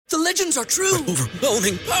The legends are true.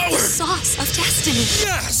 Overwhelming power! Sauce of destiny.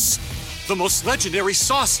 Yes! The most legendary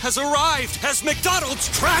sauce has arrived as McDonald's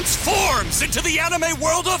transforms into the anime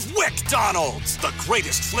world of WickDonald's. The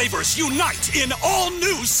greatest flavors unite in all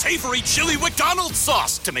new savory chili McDonald's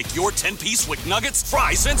sauce to make your 10-piece Wick Nuggets,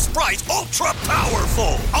 fries, and Sprite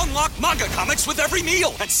ultra-powerful. Unlock manga comics with every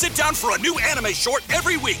meal and sit down for a new anime short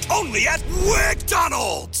every week only at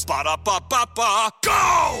WickDonald's. Ba-da-ba-ba-ba,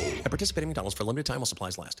 go! At participating McDonald's for a limited time while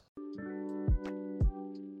supplies last.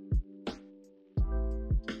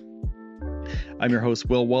 I'm your host,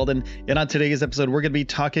 Will Walden, and on today's episode, we're going to be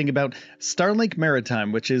talking about Starlink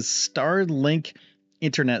Maritime, which is Starlink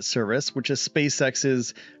internet service, which is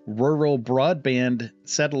SpaceX's rural broadband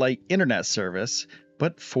satellite internet service,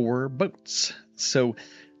 but for boats. So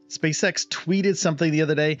SpaceX tweeted something the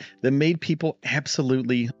other day that made people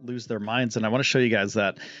absolutely lose their minds, and I want to show you guys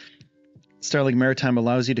that. Starlink Maritime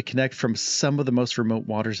allows you to connect from some of the most remote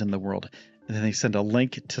waters in the world. And then they send a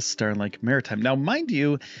link to Starlink Maritime. Now, mind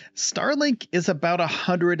you, Starlink is about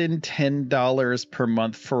 $110 per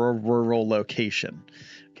month for a rural location.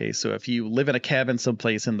 Okay, so if you live in a cabin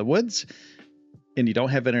someplace in the woods and you don't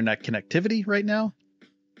have internet connectivity right now,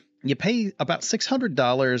 you pay about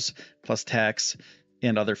 $600 plus tax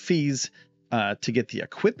and other fees to get the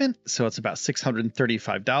equipment. So it's about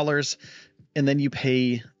 $635. And then you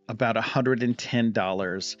pay about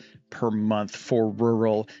 $110 per month for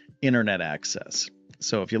rural internet access.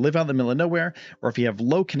 So if you live out in the middle of nowhere, or if you have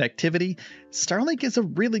low connectivity, Starlink is a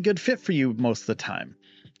really good fit for you most of the time.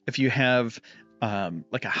 If you have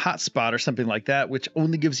like a hotspot or something like that, which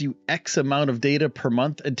only gives you X amount of data per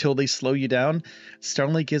month until they slow you down,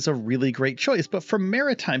 Starlink is a really great choice. But for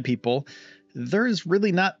maritime people, there's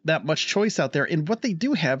really not that much choice out there. And what they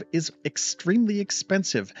do have is extremely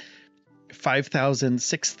expensive. $5,000,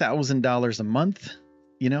 $6,000 a month,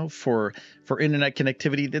 you know, for internet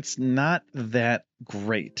connectivity. That's not that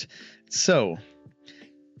great. So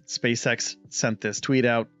SpaceX sent this tweet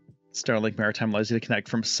out. Starlink Maritime allows you to connect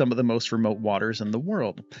from some of the most remote waters in the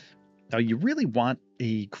world. Now, you really want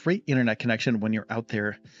a great internet connection when you're out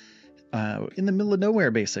there in the middle of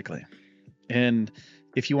nowhere, basically. And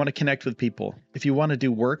if you want to connect with people, if you want to do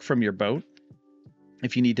work from your boat,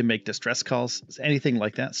 if you need to make distress calls, anything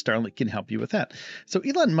like that, Starlink can help you with that. So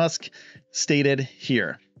Elon Musk stated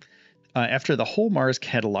here, after the whole Mars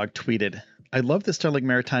catalog tweeted, I love that Starlink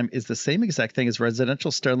Maritime is the same exact thing as residential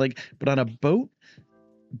Starlink, but on a boat,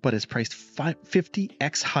 but it's priced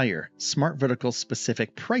 50x higher, smart vertical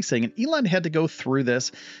specific pricing. And Elon had to go through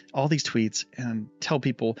this, all these tweets, and tell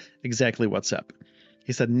people exactly what's up.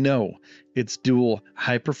 He said, no, it's dual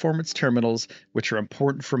high-performance terminals, which are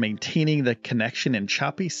important for maintaining the connection in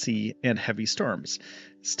choppy sea and heavy storms.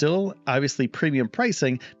 Still, obviously, premium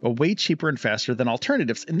pricing, but way cheaper and faster than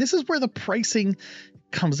alternatives. And this is where the pricing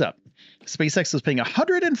comes up. SpaceX is paying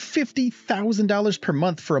 $150,000 per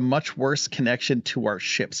month for a much worse connection to our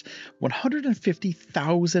ships.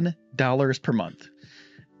 $150,000 per month.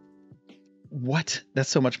 What? That's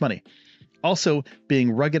so much money. Also,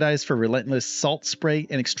 being ruggedized for relentless salt spray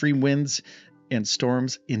and extreme winds and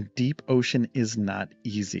storms in deep ocean is not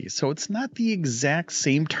easy. So it's not the exact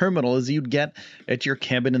same terminal as you'd get at your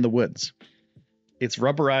cabin in the woods. It's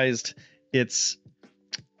rubberized. It's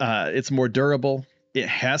more durable. It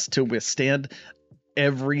has to withstand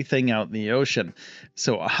everything out in the ocean.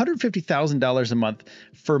 So $150,000 a month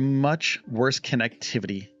for much worse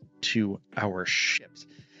connectivity to our ships.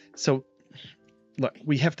 So look,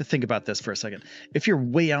 we have to think about this for a second. If you're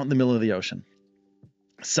way out in the middle of the ocean,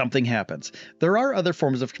 something happens. There are other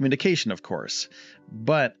forms of communication, of course,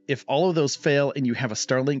 but if all of those fail and you have a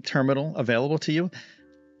Starlink terminal available to you,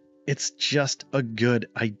 it's just a good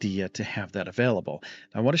idea to have that available.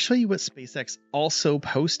 I want to show you what SpaceX also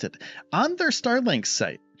posted on their Starlink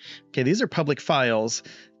site. Okay, these are public files.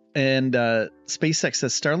 And SpaceX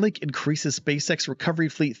says Starlink increases SpaceX recovery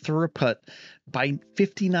fleet throughput by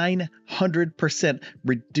 5,900%,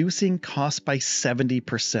 reducing costs by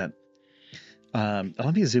 70%.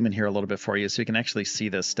 Let me zoom in here a little bit for you so you can actually see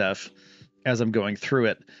this stuff as I'm going through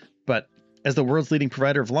it. But as the world's leading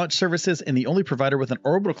provider of launch services and the only provider with an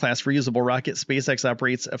orbital-class reusable rocket, SpaceX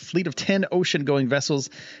operates a fleet of 10 ocean-going vessels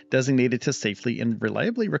designated to safely and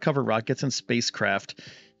reliably recover rockets and spacecraft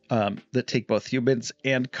that take both humans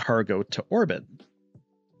and cargo to orbit.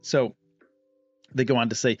 So they go on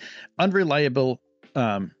to say unreliable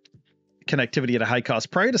connectivity at a high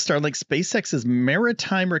cost. Prior to Starlink, SpaceX's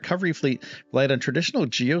maritime recovery fleet relied on traditional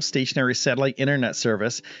geostationary satellite internet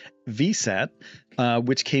service, VSAT,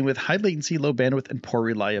 which came with high latency, low bandwidth, and poor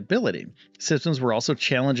reliability. Systems were also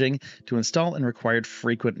challenging to install and required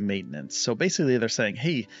frequent maintenance. So basically they're saying,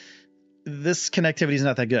 hey, this connectivity is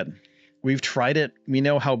not that good. We've tried it. We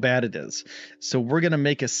know how bad it is. So we're going to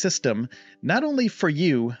make a system not only for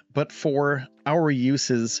you, but for our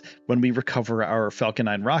uses when we recover our Falcon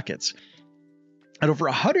 9 rockets. At over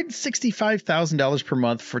 $165,000 per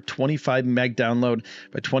month for 25 meg download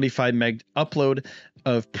by 25 meg upload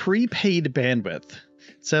of prepaid bandwidth,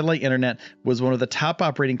 satellite internet was one of the top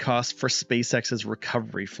operating costs for SpaceX's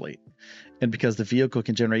recovery fleet. And because the vehicle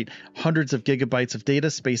can generate hundreds of gigabytes of data,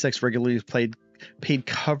 SpaceX regularly paid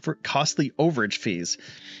costly overage fees.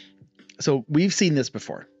 So we've seen this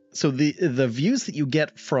before. So the views that you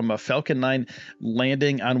get from a Falcon 9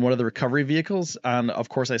 landing on one of the recovery vehicles on, of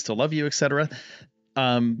course, I Still Love You, etc.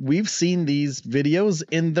 We've seen these videos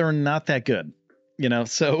and they're not that good,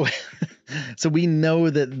 so so we know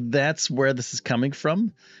that that's where this is coming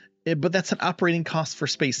from, but that's an operating cost for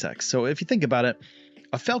SpaceX. So if you think about it,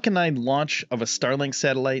 a Falcon 9 launch of a Starlink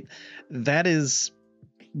satellite, that is,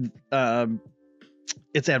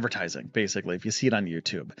 it's advertising, basically, if you see it on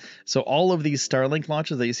YouTube. So all of these Starlink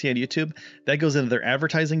launches that you see on YouTube, that goes into their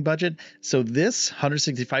advertising budget. So this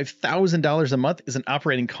 $165,000 a month is an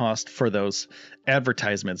operating cost for those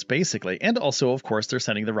advertisements, basically. And also, of course, they're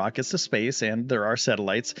sending the rockets to space, and there are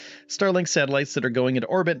satellites, Starlink satellites that are going into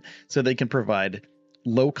orbit so they can provide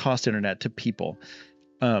low-cost internet to people.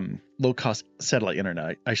 Low-cost satellite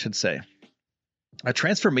internet, I should say.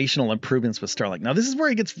 Transformational improvements with Starlink. Now, this is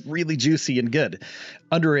where it gets really juicy and good.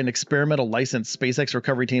 Under an experimental license, SpaceX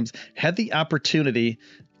recovery teams had the opportunity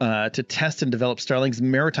to test and develop Starlink's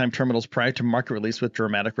maritime terminals prior to market release with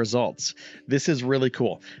dramatic results. This is really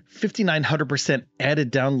cool. 5,900%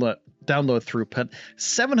 added download throughput,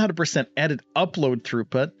 700% added upload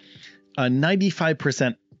throughput,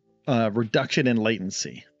 95% reduction in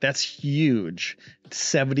latency. That's huge.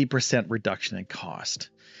 70% reduction in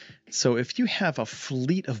cost. So if you have a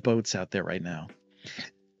fleet of boats out there right now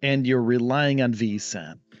and you're relying on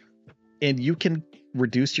VSAT, and you can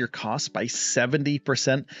reduce your costs by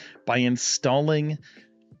 70% by installing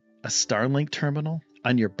a Starlink terminal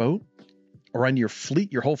on your boat or on your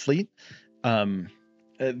fleet, your whole fleet,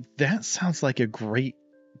 that sounds like a great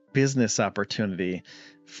business opportunity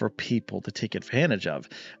for people to take advantage of.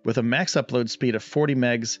 With a max upload speed of 40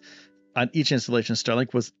 megs on each installation,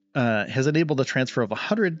 Starlink has enabled the transfer of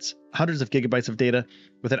hundreds of gigabytes of data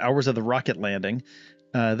within hours of the rocket landing.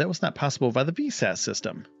 That was not possible by the VSAT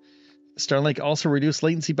system. Starlink also reduced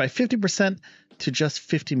latency by 50% to just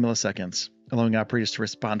 50 milliseconds, allowing operators to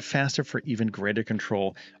respond faster for even greater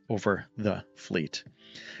control over the fleet.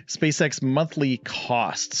 SpaceX monthly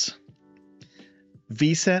costs.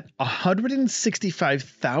 VSAT,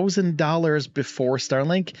 $165,000 before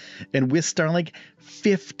Starlink, and with Starlink,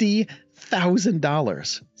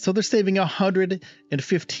 $50,000. So they're saving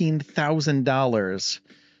 $115,000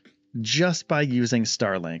 just by using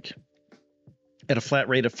Starlink. At a flat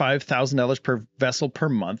rate of $5,000 per vessel per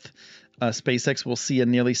month, SpaceX will see a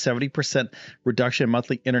nearly 70% reduction in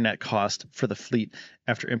monthly internet cost for the fleet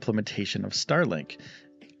after implementation of Starlink.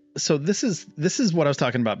 So this is what I was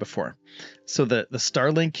talking about before. So the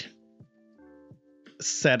Starlink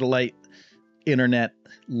satellite internet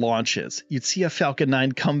launches, you'd see a Falcon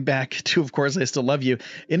 9 come back to, of course, I Still Love You,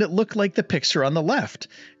 and it looked like the picture on the left.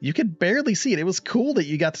 You could barely see it. It was cool that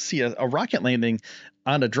you got to see a rocket landing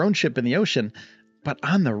on a drone ship in the ocean, but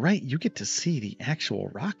on the right, you get to see the actual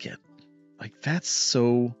rocket. Like, that's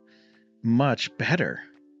so much better.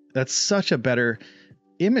 That's such a better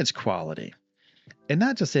image quality. And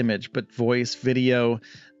not just image, but voice, video.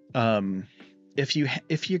 If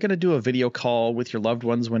you're going to do a video call with your loved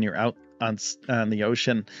ones when you're out on the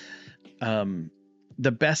ocean,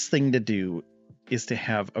 the best thing to do is to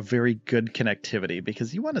have a very good connectivity,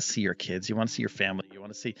 because you want to see your kids, you want to see your family, you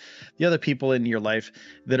want to see the other people in your life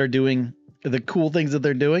that are doing the cool things that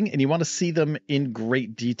they're doing, and you want to see them in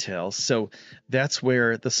great detail. So that's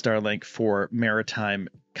where the Starlink for maritime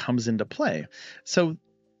comes into play. So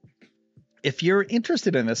if you're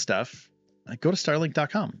interested in this stuff, go to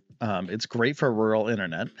starlink.com. It's great for rural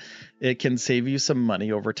internet. It can save you some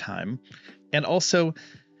money over time. And also,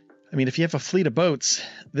 I mean, if you have a fleet of boats,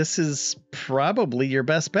 this is probably your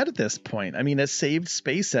best bet at this point. I mean, it saved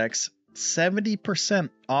SpaceX 70%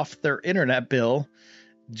 off their internet bill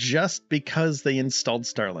just because they installed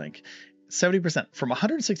Starlink. 70% from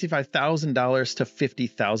 $165,000 to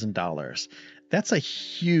 $50,000. That's a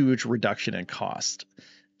huge reduction in cost.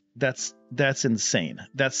 That's insane.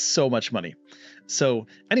 That's so much money. So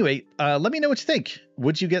anyway, let me know what you think.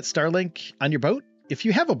 Would you get Starlink on your boat? If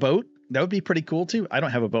you have a boat, that would be pretty cool too. I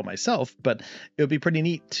don't have a boat myself, but it would be pretty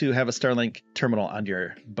neat to have a Starlink terminal on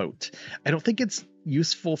your boat. I don't think it's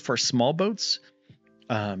useful for small boats.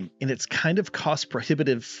 And it's kind of cost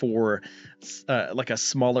prohibitive for like a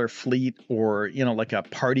smaller fleet or, like a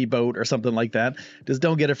party boat or something like that. Just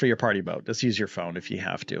don't get it for your party boat. Just use your phone if you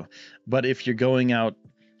have to. But if you're going out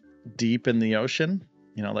deep in the ocean,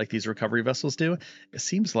 like these recovery vessels do, it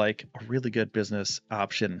seems like a really good business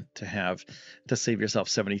option to have to save yourself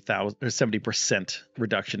 70%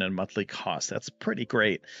 reduction in monthly costs. That's pretty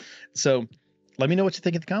great. So let me know what you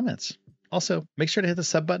think in the comments. Also, make sure to hit the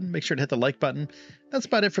sub button. Make sure to hit the like button. That's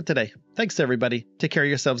about it for today. Thanks, everybody. Take care of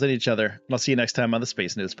yourselves and each other. And I'll see you next time on the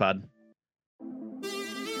Space News Pod.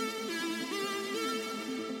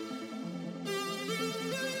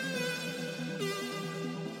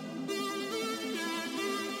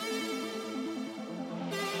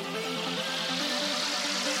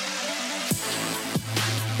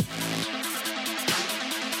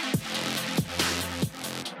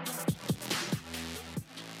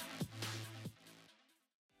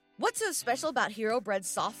 What's so special about Hero Bread's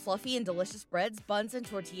soft, fluffy, and delicious breads, buns, and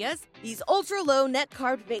tortillas? These ultra-low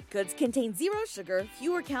net-carb baked goods contain zero sugar,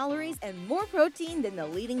 fewer calories, and more protein than the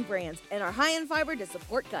leading brands, and are high in fiber to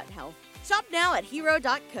support gut health. Shop now at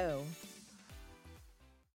hero.co.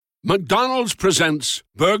 McDonald's presents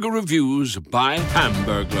Burger Reviews by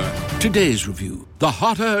Hamburglar. Today's review, the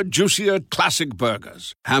hotter, juicier classic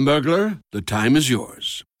burgers. Hamburglar, the time is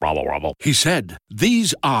yours. Robble, robble. He said,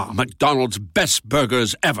 "These are McDonald's best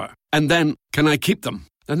burgers ever." And then, "Can I keep them?"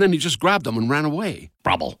 And then he just grabbed them and ran away.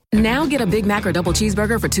 Robble. Now get a Big Mac or double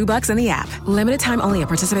cheeseburger for $2 in the app. Limited time only at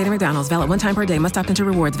participating McDonald's. Valid one time per day. Must opt into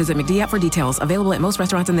rewards. Visit McD app for details. Available at most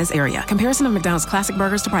restaurants in this area. Comparison of McDonald's classic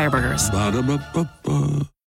burgers to prior burgers. Ba-da-ba-ba-ba.